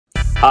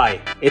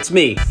Hi, it's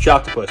me,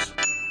 Choctopus.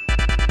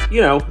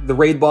 You know, the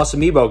Raid Boss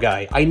Amiibo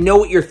guy. I know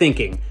what you're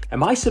thinking.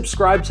 Am I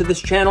subscribed to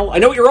this channel? I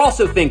know what you're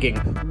also thinking.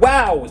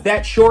 Wow,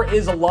 that sure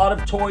is a lot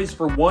of toys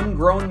for one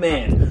grown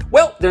man.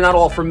 Well, they're not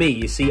all for me.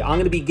 You see, I'm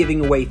going to be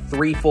giving away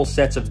 3 full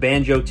sets of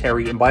Banjo,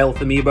 Terry, and Byleth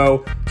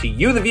Amiibo to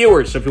you, the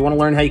viewers. So if you want to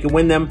learn how you can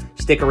win them,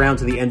 stick around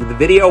to the end of the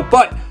video.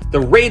 But the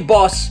Raid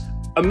Boss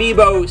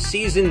Amiibo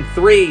Season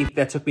 3,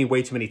 that took me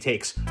way too many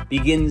takes,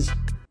 begins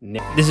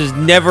now. This has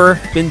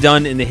never been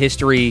done in the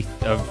history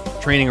of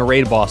training a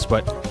raid boss,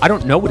 but I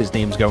don't know what his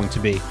name's going to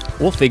be.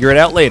 We'll figure it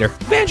out later.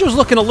 Banjo's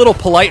looking a little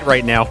polite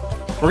right now.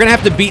 We're gonna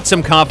have to beat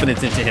some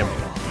confidence into him.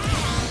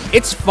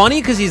 It's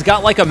funny because he's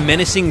got like a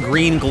menacing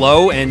green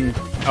glow and...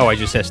 Oh, I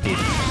just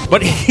SD'd.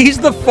 But he's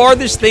the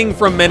farthest thing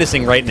from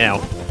menacing right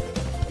now.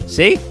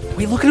 See?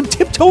 Wait, look at him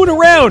tiptoeing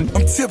around!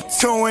 I'm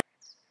tiptoeing.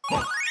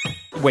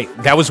 Wait,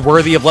 that was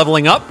worthy of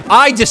leveling up?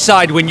 I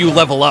decide when you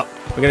level up.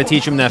 We're gonna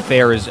teach him that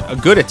fair is a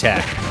good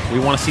attack. We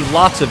want to see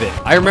lots of it.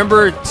 I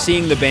remember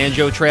seeing the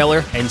Banjo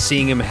trailer and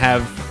seeing him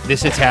have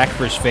this attack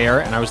for his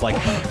fair, and I was like,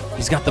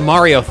 he's got the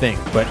Mario thing,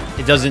 but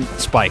it doesn't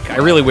spike. I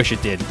really wish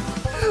it did.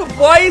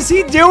 Why is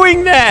he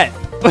doing that?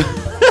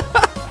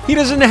 He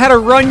doesn't know how to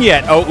run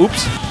yet. Oh,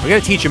 oops. We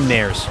gotta teach him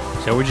nairs.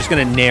 So we're just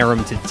gonna nair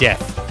him to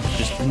death.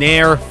 Just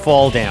nair,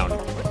 fall down.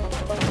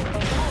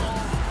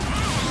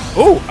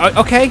 Ooh,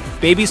 okay.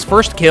 Baby's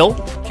first kill.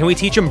 Can we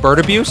teach him bird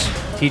abuse?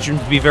 Teach him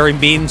to be very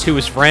mean to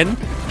his friend?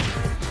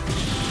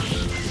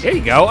 There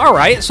you go. All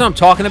right, so I'm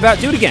talking about.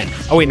 Do it again.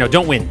 Oh, wait, no,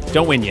 don't win.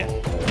 Don't win yet.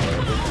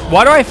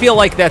 Why do I feel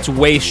like that's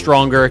way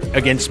stronger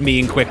against me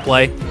in quick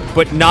play,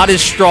 but not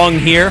as strong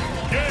here?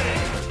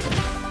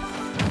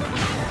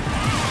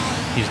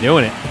 He's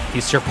doing it.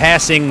 He's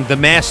surpassing the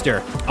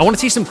master. I want to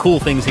see some cool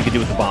things he could do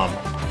with the bomb.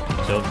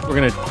 So we're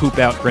going to poop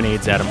out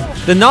grenades at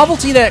him. The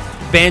novelty that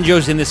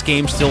Banjo's in this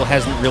game still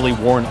hasn't really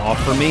worn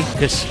off for me,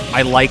 because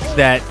I like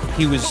that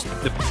he was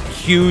the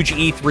huge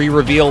E3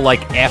 reveal,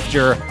 like,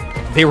 after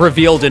they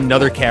revealed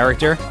another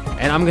character,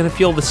 and I'm gonna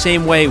feel the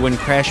same way when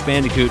Crash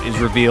Bandicoot is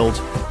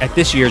revealed at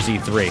this year's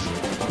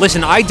E3.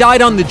 Listen, I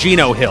died on the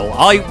Geno Hill.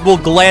 I will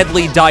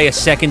gladly die a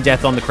second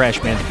death on the Crash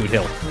Bandicoot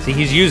Hill. See,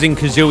 he's using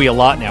Kazooie a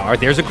lot now. All right,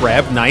 there's a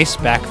grab. Nice.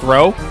 Back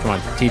throw. Come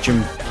on, teach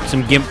him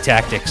some gimp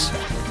tactics.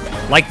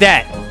 Like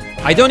that.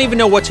 I don't even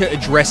know what to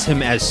address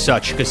him as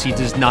such, because he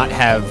does not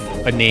have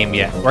a name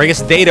yet. Or I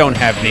guess they don't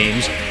have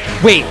names.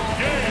 Wait.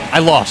 I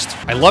lost.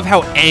 I love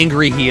how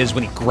angry he is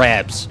when he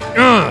grabs.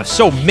 Ugh,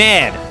 so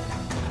mad.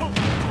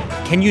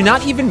 Can you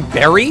not even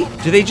berry?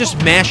 Do they just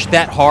mash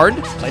that hard?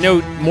 I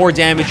know more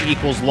damage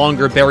equals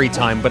longer berry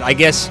time, but I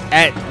guess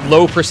at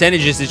low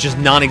percentages it's just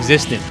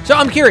non-existent. So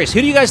I'm curious,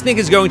 who do you guys think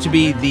is going to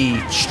be the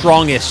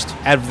strongest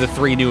out of the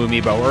 3 new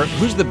Amiibo? Or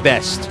who's the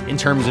best in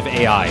terms of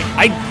AI?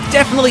 I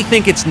definitely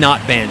think it's not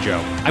Banjo.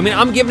 I mean,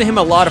 I'm giving him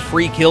a lot of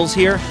free kills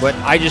here, but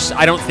I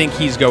don't think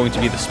he's going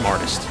to be the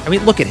smartest. I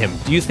mean, look at him.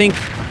 Do you think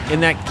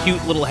in that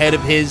cute little head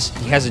of his,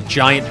 he has a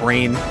giant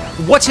brain?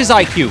 What's his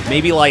IQ?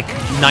 Maybe like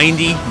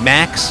 90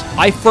 max?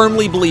 I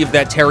firmly believe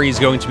that Terry is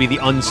going to be the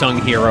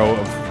unsung hero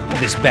of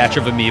this batch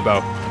of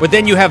Amiibo. But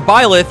then you have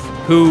Byleth,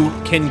 who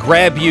can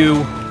grab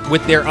you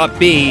with their up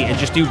B and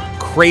just do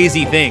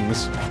crazy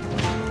things.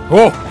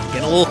 Oh,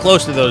 getting a little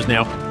close to those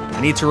now.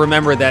 I need to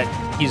remember that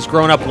he's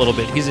grown up a little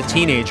bit. He's a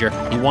teenager.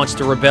 He wants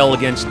to rebel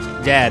against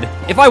Dad.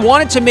 If I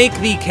wanted to make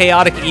the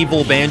chaotic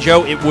evil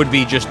Banjo, it would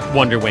be just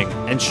Wonder Wing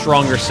and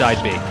stronger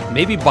side B.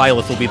 Maybe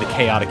Byleth will be the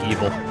chaotic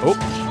evil.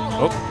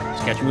 Oh.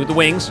 Catch me with the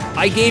wings.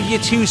 I gave you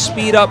 2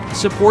 speed-up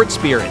support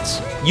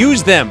spirits.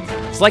 Use them.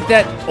 It's like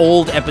that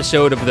old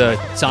episode of the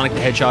Sonic the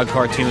Hedgehog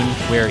cartoon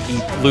where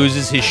he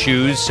loses his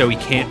shoes so he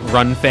can't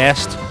run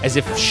fast, as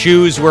if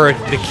shoes were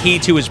the key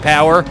to his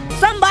power.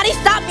 Somebody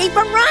stop me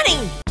from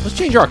running! Let's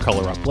change our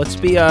color up. Let's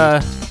be,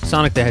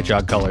 Sonic the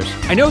Hedgehog colors.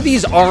 I know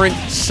these aren't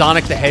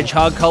Sonic the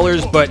Hedgehog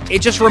colors, but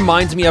it just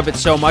reminds me of it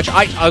so much.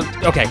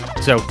 Okay,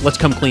 so let's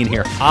come clean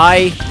here.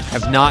 I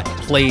have not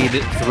played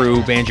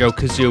through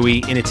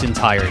Banjo-Kazooie in its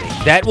entirety.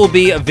 That will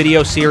be a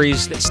video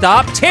series that...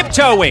 Stop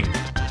tiptoeing!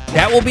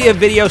 That will be a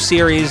video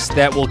series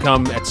that will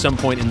come at some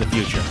point in the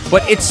future.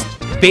 But it's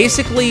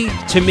basically,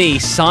 to me,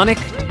 Sonic,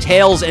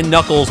 Tails, and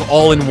Knuckles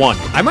all in one.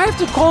 I might have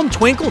to call them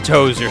Twinkle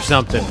Toes or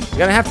something. I'm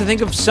gonna have to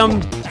think of some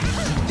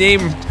name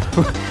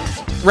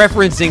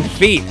referencing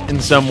feet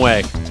in some way.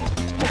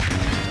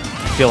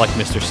 I feel like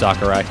Mr.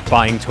 Sakurai,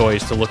 buying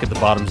toys to look at the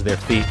bottoms of their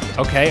feet.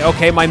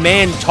 Okay, my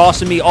man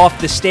tossing me off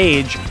the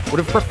stage. Would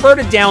have preferred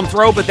a down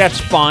throw, but that's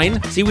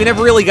fine. See, we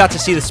never really got to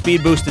see the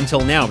speed boost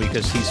until now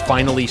because he's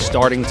finally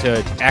starting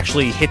to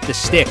actually hit the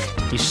stick.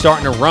 He's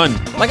starting to run.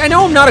 Like, I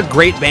know I'm not a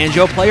great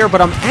Banjo player, but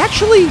I'm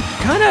actually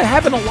kind of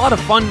having a lot of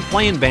fun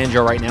playing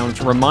Banjo right now, and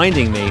it's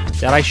reminding me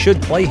that I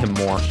should play him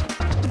more.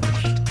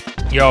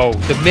 Yo,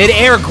 the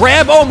mid-air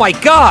grab, oh my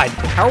god!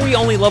 How are we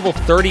only level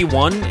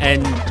 31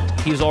 and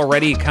he's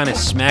already kind of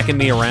smacking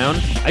me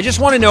around? I just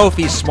want to know if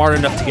he's smart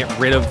enough to get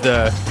rid of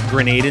the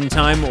grenade in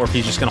time, or if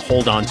he's just going to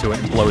hold on to it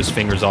and blow his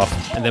fingers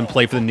off, and then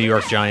play for the New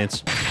York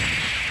Giants.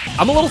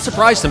 I'm a little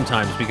surprised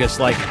sometimes, because,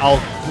 like, I'll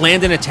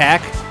land an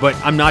attack, but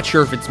I'm not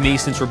sure if it's me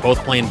since we're both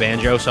playing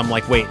Banjo, so I'm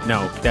like, wait,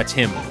 no, that's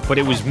him. But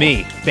it was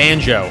me,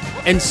 Banjo.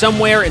 And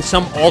somewhere in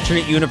some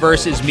alternate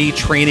universe is me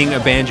training a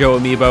Banjo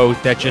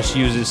amiibo that just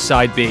uses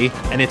side B,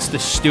 and it's the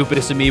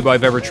stupidest amiibo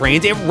I've ever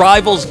trained. It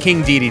rivals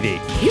King DDD.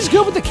 He's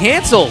good with the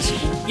cancels.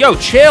 Yo,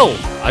 chill.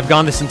 I've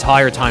gone this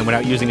entire time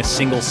without using a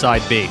single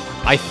side B.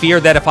 I fear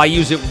that if I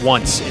use it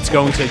once, it's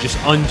going to just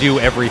undo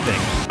everything.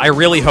 I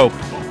really hope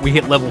we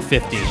hit level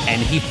 50,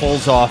 and he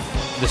pulls off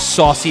the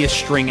sauciest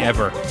string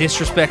ever.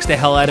 Disrespects the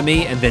hell out of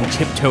me, and then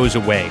tiptoes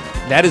away.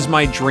 That is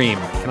my dream.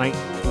 Can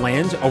I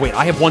land? Oh wait,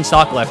 I have one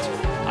stock left.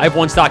 I have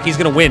one stock. He's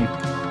gonna win.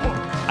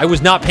 I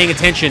was not paying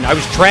attention. I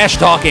was trash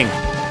talking.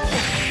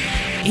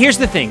 Here's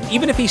the thing.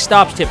 Even if he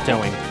stops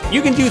tiptoeing,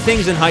 you can do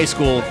things in high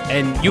school,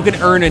 and you can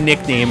earn a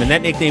nickname, and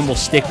that nickname will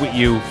stick with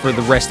you for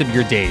the rest of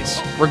your days.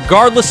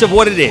 Regardless of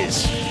what it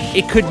is,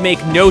 it could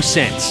make no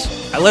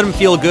sense. I let him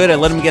feel good. I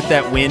let him get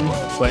that win,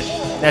 but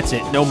that's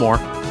it. No more.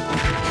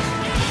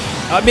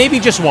 Maybe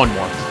just one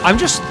more.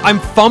 I'm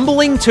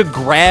fumbling to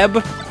grab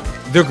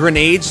the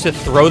grenades to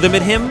throw them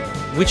at him,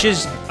 which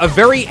is a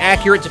very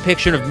accurate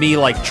depiction of me,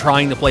 like,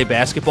 trying to play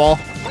basketball.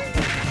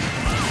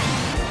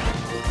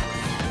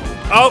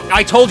 Oh,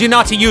 I told you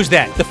not to use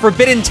that. The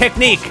forbidden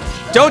technique.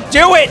 Don't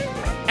do it!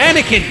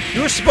 Anakin,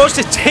 you were supposed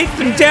to take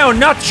them down,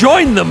 not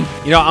join them!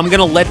 You know, I'm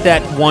gonna let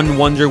that one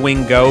Wonder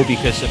Wing go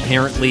because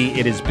apparently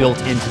it is built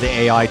into the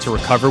AI to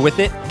recover with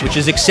it, which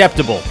is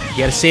acceptable.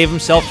 He had to save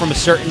himself from a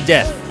certain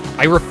death.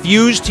 I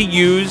refuse to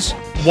use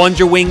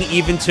Wonder Wing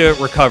even to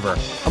recover.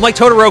 I'm like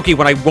Todoroki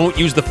when I won't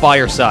use the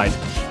fire side.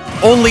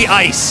 Only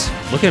ice.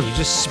 Look at him, he's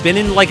just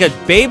spinning like a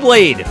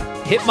Beyblade.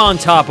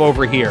 Hitmontop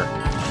over here.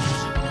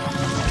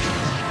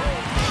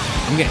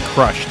 I'm getting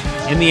crushed.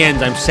 In the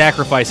end, I'm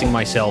sacrificing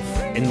myself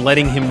and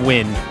letting him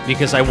win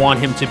because I want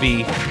him to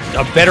be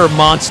a better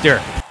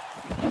monster.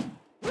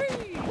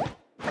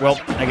 Well,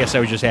 I guess I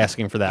was just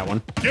asking for that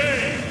one.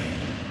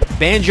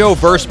 Banjo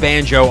vs.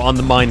 Banjo on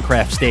the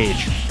Minecraft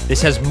stage.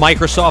 This has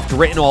Microsoft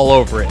written all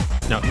over it.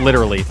 No,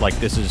 literally, like,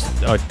 this is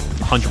a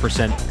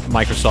 100%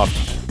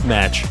 Microsoft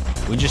match.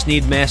 We just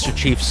need Master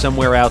Chief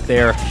somewhere out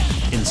there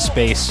in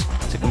space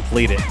to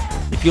complete it.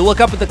 If you look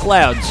up at the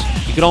clouds,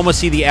 you can almost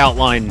see the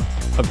outline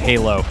of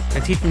Halo. I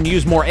teach him to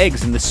use more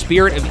eggs in the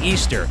spirit of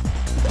Easter.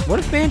 What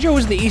if Banjo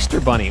was the Easter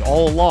Bunny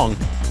all along?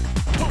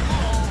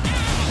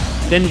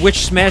 Then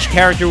which Smash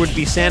character would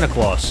be Santa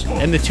Claus?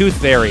 And the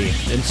Tooth Fairy,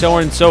 and so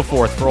on and so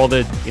forth for all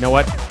the... You know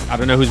what? I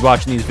don't know who's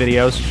watching these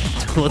videos.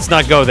 Let's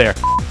not go there.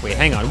 Wait,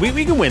 hang on.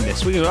 We can win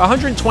this.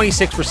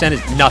 126%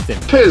 is nothing.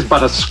 'Tis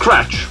but a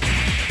scratch.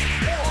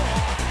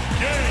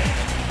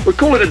 We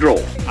call it a draw.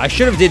 I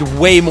should have did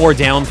way more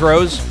down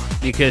throws,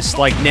 because,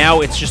 like,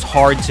 now it's just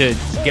hard to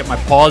get my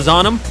paws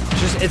on him.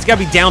 It's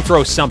gotta be down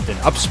throw something.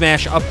 Up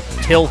smash, up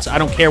tilt, I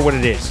don't care what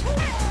it is.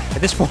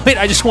 At this point,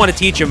 I just want to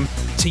teach him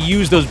to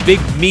use those big,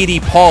 meaty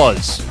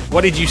paws.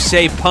 What did you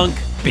say, punk?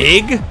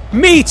 Big,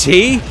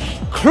 meaty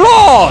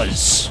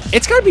claws!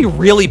 It's gotta be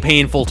really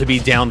painful to be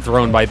down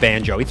thrown by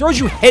Banjo. He throws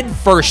you head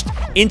first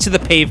into the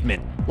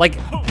pavement. Like,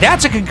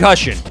 that's a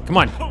concussion. Come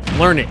on,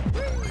 learn it.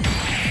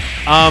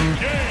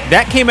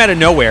 That came out of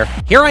nowhere.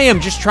 Here I am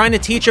just trying to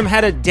teach him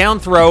how to down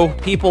throw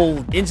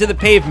people into the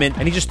pavement,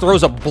 and he just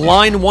throws a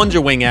blind Wonder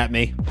Wing at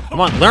me. Come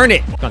on, learn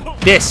it. Come on,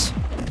 this.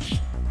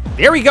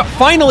 There we go.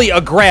 Finally,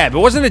 a grab. It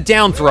wasn't a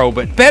down throw,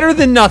 but better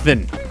than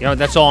nothing. You know,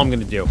 that's all I'm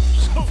gonna do.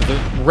 Just for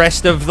the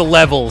rest of the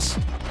levels,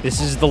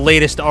 this is the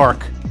latest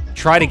arc.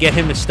 Try to get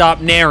him to stop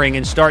naring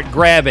and start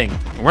grabbing.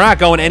 We're not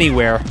going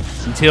anywhere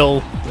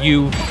until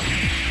you...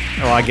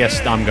 Oh, I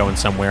guess I'm going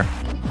somewhere.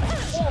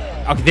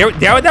 Okay,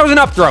 that was an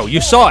up throw.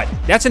 You saw it.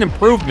 That's an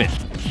improvement.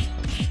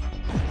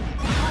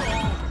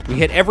 We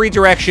hit every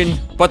direction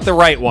but the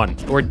right one.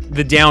 Or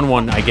the down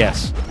one, I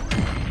guess.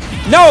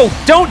 No,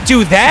 don't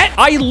do that!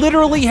 I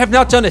literally have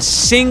not done a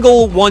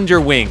single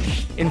Wonder Wing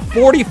in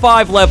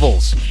 45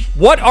 levels.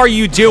 What are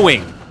you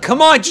doing?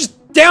 Come on,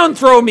 just down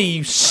throw me,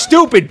 you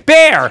stupid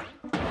bear!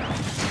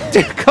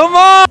 Come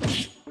on!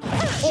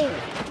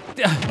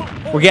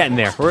 We're getting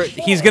there.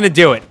 He's gonna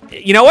do it.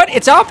 You know what?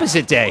 It's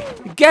opposite day.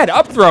 Get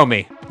up throw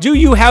me. Do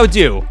you how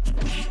do?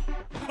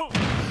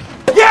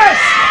 Yes!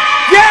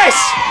 Yes!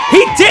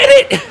 He did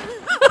it!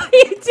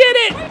 He did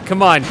it!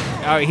 Come on.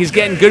 He's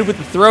getting good with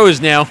the throws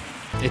now.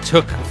 It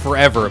took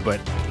forever, but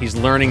he's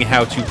learning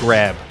how to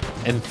grab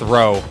and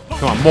throw.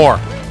 Come on, more.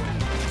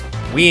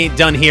 We ain't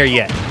done here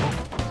yet.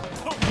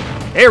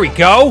 There we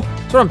go.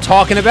 That's what I'm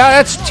talking about.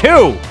 That's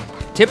 2.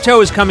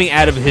 Tiptoe is coming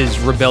out of his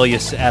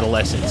rebellious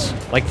adolescence.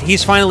 Like,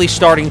 he's finally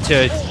starting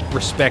to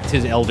respect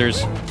his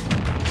elders.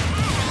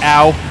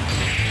 Ow.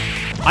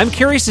 I'm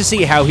curious to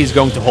see how he's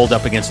going to hold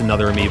up against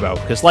another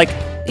amiibo, because, like,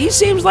 he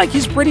seems like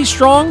he's pretty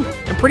strong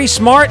and pretty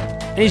smart,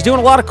 and he's doing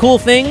a lot of cool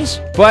things,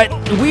 but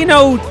we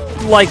know,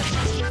 like,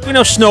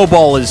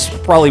 Snowball is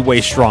probably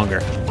way stronger.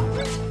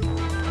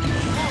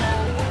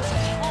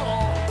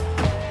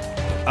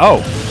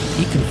 Oh,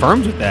 he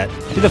confirms with that.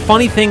 See, the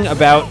funny thing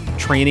about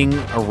training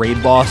a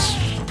raid boss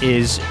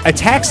is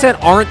attacks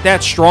that aren't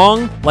that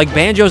strong, like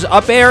Banjo's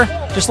up air,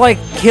 just, like,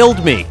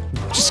 killed me.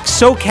 Just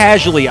so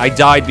casually, I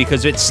died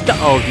because it's...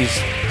 Oh,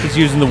 he's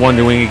using the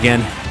Wonder Wing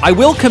again. I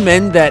will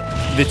commend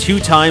that the 2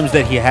 times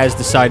that he has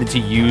decided to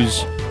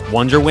use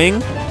Wonder Wing,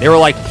 they were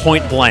like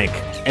point blank,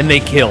 and they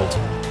killed.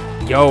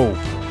 Yo.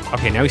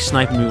 Okay, now he's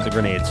sniping me with the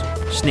grenades.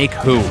 Snake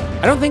who?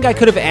 I don't think I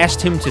could have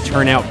asked him to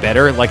turn out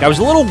better. Like, I was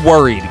a little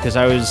worried because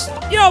I was...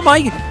 You know,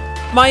 my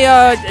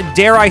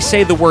dare I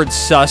say the word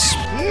sus?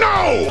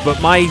 No!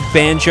 But my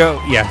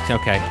Banjo... Yeah,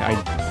 okay,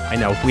 I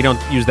know. We don't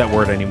use that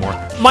word anymore.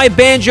 My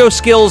Banjo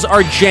skills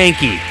are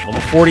janky.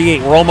 Level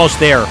 48, we're almost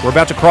there. We're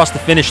about to cross the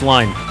finish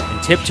line.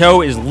 And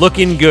Tiptoe is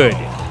looking good.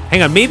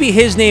 Hang on, maybe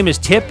his name is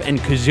Tip and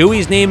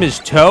Kazooie's name is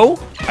Toe?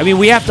 I mean,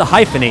 we have to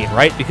hyphenate,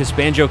 right? Because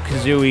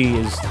Banjo-Kazooie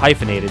is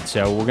hyphenated,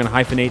 so we're gonna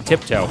hyphenate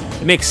Tiptoe.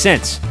 It makes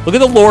sense. Look at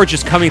the lore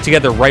just coming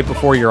together right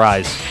before your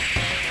eyes.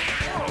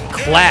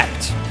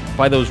 Clapped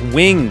by those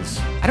wings.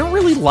 I don't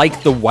really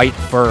like the white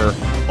fur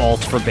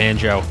alt for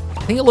Banjo.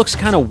 I think it looks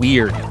kind of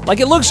weird. Like,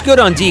 it looks good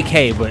on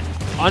DK, but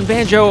on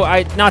Banjo,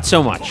 not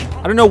so much.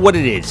 I don't know what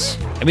it is.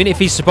 I mean, if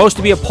he's supposed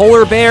to be a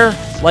polar bear,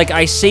 like,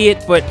 I see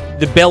it, but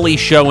the belly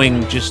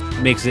showing just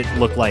makes it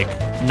look like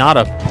not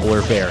a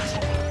polar bear.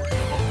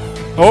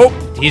 Oh,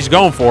 he's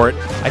going for it.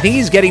 I think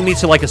he's getting me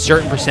to, like, a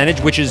certain percentage,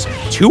 which is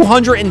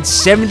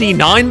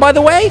 279, by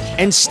the way,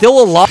 and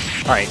still alive.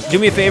 All right, do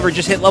me a favor,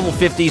 just hit level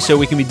 50 so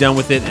we can be done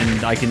with it,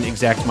 and I can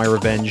exact my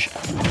revenge.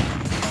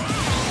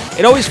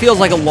 It always feels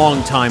like a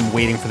long time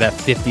waiting for that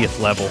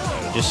 50th level.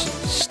 Just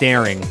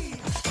staring,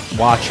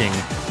 watching,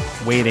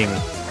 waiting,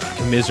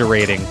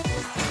 commiserating.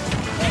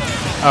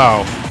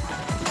 Oh.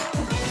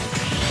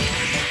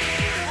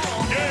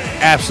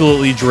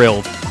 Absolutely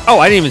drilled. Oh,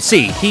 I didn't even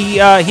see. He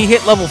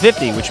hit level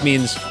 50, which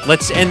means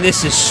let's end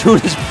this as soon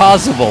as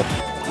possible.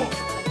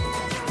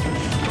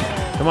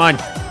 Come on.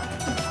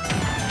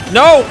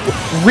 No!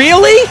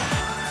 Really?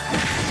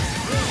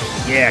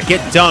 Yeah,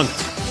 get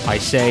dunked, I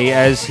say,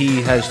 as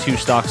he has 2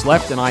 stocks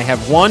left, and I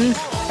have 1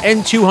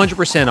 and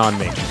 200% on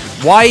me.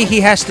 Why he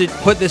has to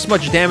put this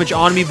much damage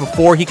on me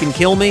before he can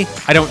kill me,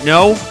 I don't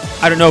know.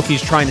 I don't know if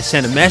he's trying to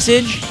send a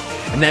message,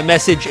 and that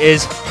message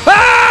is,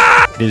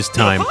 ah! It is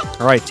time.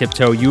 All right,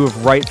 Tiptoe, you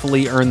have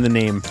rightfully earned the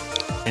name,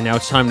 and now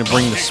it's time to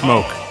bring the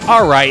smoke.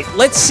 All right,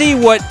 let's see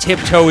what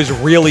Tiptoe is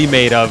really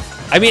made of.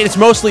 I mean, it's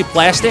mostly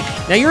plastic.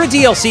 Now, you're a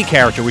DLC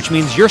character, which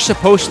means you're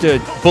supposed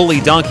to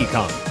bully Donkey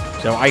Kong,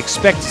 so I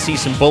expect to see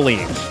some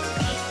bullying.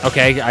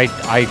 Okay,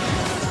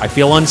 I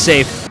feel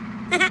unsafe.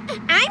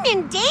 I'm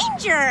in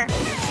danger.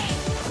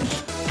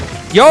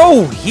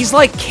 Yo, he's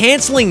like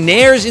canceling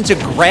nairs into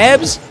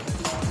grabs.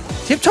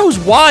 Tiptoe's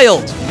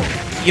wild.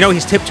 You know,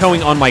 he's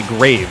tiptoeing on my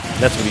grave.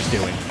 That's what he's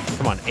doing.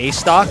 Come on, A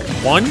stock.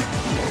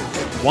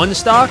 1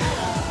 stock.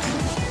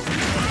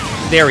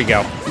 There we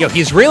go. Yo,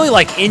 he's really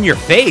like in your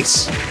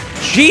face.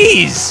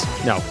 Jeez.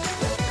 No,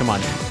 come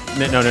on.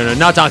 No,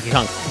 not Donkey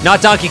Kong.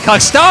 Not Donkey Kong.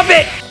 Stop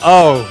it.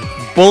 Oh,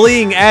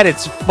 bullying at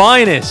its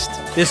finest.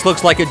 This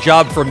looks like a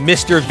job for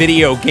Mr.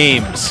 Video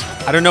Games.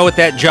 I don't know what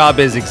that job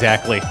is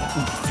exactly.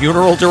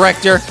 Funeral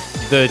director?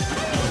 The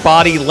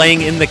body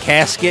laying in the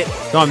casket?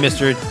 Come on,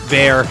 Mr.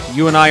 Bear.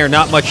 You and I are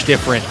not much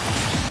different.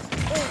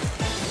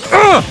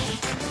 Ugh!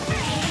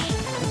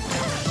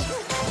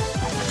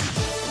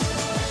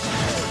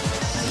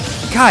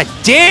 God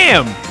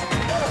damn!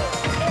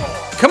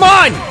 Come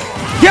on!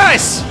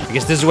 Yes! I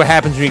guess this is what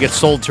happens when you get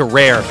sold to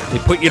Rare. They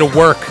put you to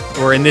work,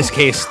 or in this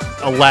case,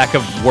 a lack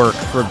of work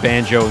for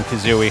Banjo and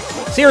Kazooie.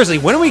 Seriously,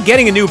 when are we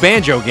getting a new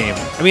Banjo game?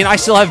 I mean, I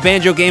still have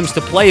Banjo games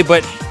to play,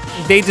 but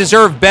they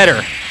deserve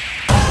better.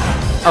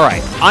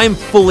 Alright, I'm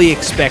fully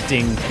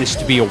expecting this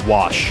to be a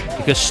wash,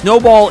 because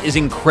Snowball is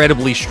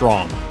incredibly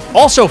strong.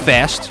 Also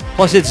fast,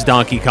 plus it's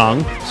Donkey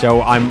Kong,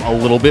 so I'm a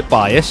little bit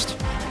biased.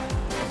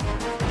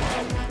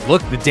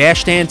 Look, the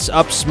Dash Dance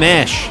Up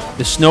Smash,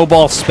 the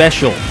Snowball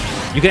Special.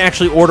 You can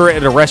actually order it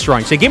at a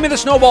restaurant. Say, give me the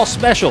Snowball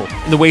Special.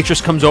 And the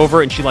waitress comes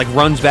over and she like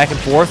runs back and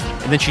forth,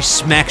 and then she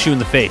smacks you in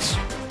the face.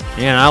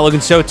 Yeah, not looking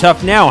so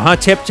tough now, huh,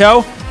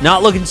 Tiptoe?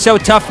 Not looking so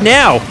tough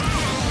now.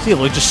 See,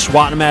 look, just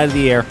swatting him out of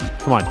the air.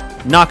 Come on,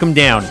 knock him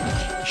down.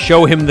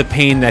 Show him the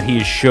pain that he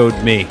has showed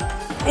me.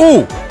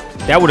 Ooh,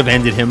 that would have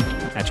ended him.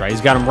 That's right,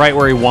 he's got him right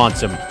where he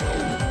wants him.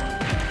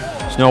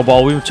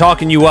 Snowball, we were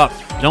talking you up.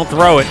 Don't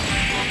throw it.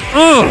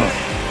 Ugh.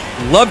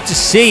 Love to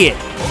see it.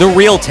 The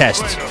real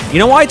test. You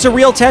know why it's a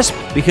real test?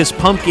 Because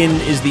Pumpkin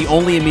is the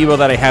only amiibo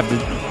that I have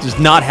that does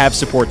not have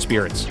support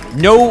spirits.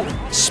 No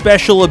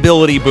special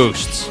ability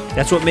boosts.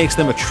 That's what makes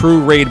them a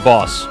true raid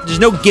boss. There's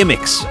no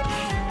gimmicks.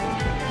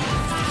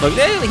 Look,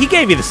 he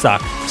gave you the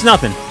stock. It's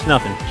nothing. It's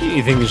nothing.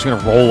 You think he's just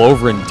gonna roll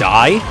over and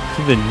die?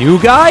 To the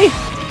new guy?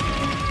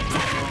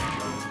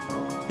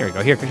 Here we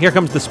go. Here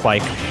comes the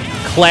spike.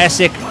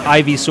 Classic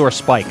Ivysaur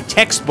spike.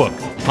 Textbook.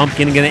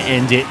 Pumpkin gonna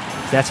end it.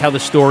 That's how the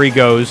story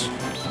goes.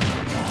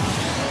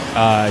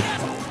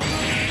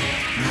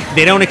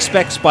 They don't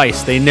expect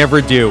spice. They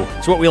never do.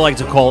 It's what we like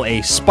to call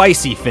a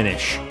spicy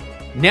finish.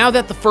 Now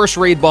that the first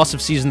raid boss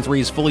of Season 3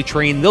 is fully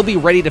trained, they'll be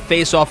ready to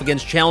face off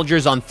against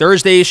challengers on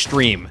Thursday's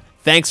stream.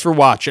 Thanks for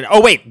watching.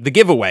 Oh wait, the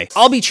giveaway.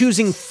 I'll be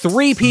choosing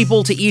 3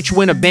 people to each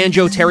win a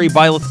Banjo Terry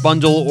Byleth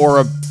bundle or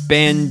a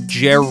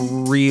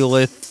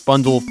Bangerilith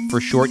bundle for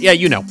short. Yeah,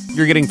 you know,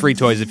 you're getting free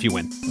toys if you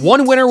win.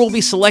 One winner will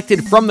be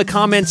selected from the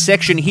comments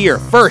section here.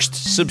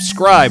 First,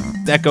 subscribe.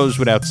 That goes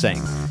without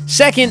saying.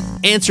 Second,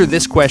 answer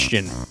this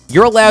question.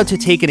 You're allowed to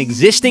take an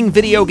existing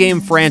video game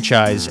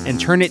franchise and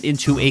turn it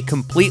into a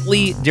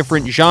completely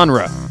different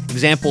genre.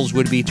 Examples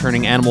would be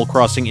turning Animal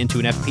Crossing into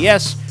an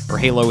FPS, or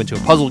Halo into a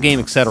puzzle game,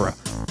 etc.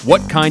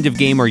 What kind of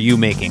game are you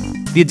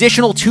making? The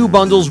additional 2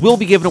 bundles will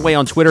be given away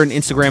on Twitter and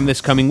Instagram this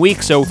coming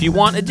week, so if you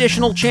want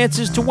additional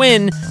chances to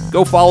win,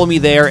 go follow me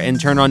there and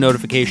turn on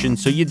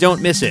notifications so you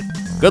don't miss it.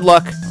 Good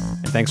luck,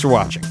 and thanks for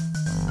watching.